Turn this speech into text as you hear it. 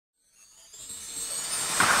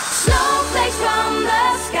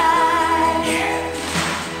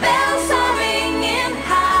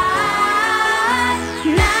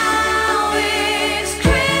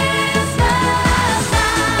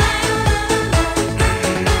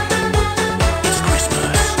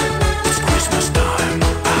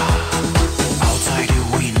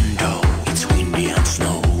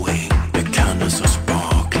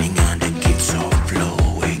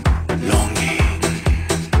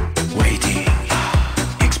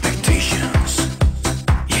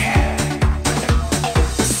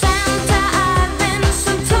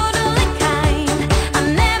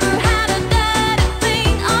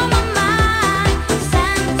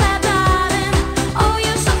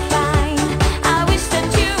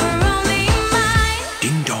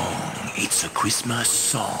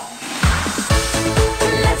song.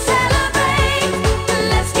 Let's celebrate,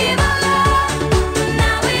 let's give our love.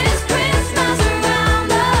 Now it is Christmas around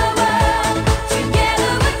the world.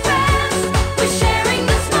 Together with friends, we're sharing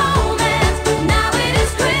this moment. Now it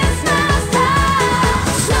is Christmas time.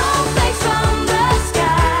 Snowflakes from the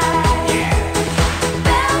sky.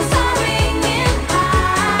 Bells are ringing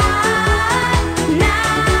high.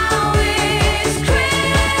 Now it's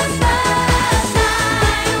Christmas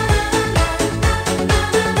time.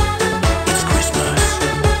 It's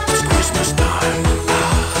Christmas time.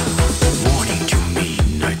 Morning to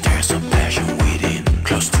midnight, there's a passion within.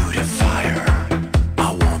 Close to the fire, I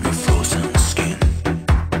warm your frozen skin.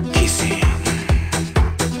 Kissing,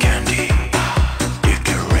 candy,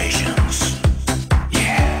 decorations.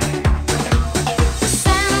 Yeah.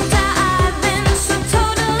 Santa, I've been so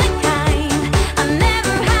totally kind. I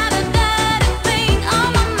never had a dirty thing on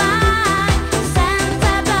my mind.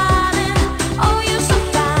 Santa, darling, oh you're so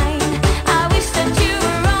fine. I wish that you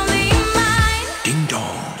were only mine. Ding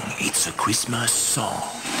dong, it's a Christmas song.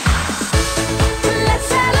 Let's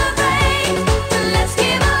celebrate, let's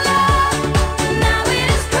give our love. Now it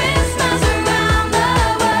is Christmas around the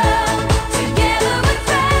world. Together with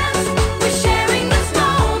friends, we're sharing this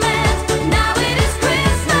moment. Now it is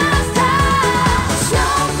Christmas time.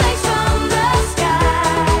 Snowflakes from the sky.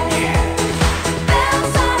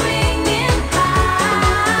 Bells are ringing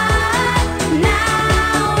high.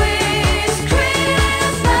 Now it's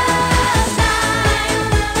Christmas time.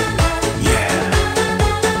 Yeah.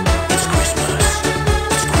 It's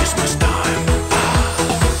Christmas time.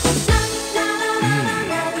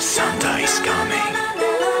 Santa is coming.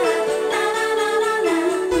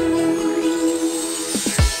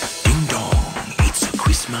 Ding dong, it's a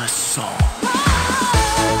Christmas song.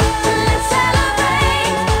 Let's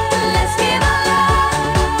celebrate, let's give our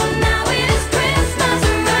love. Now it is Christmas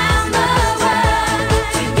around the world.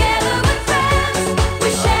 Together with friends,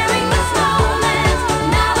 we're sharing this moment.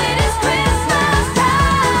 Now it is Christmas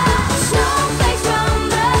time. Snowflakes from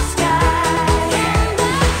the sky.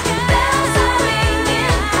 Bells are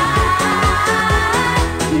ringing high.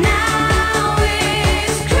 Now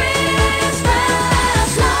it's Christmas.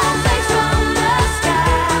 Snowflakes from the sky.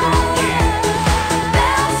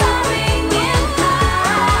 Bells are ringing high.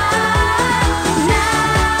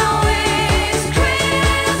 Now it's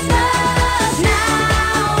Christmas.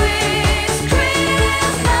 Now it's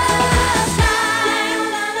Christmas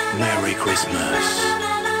time. Merry Christmas.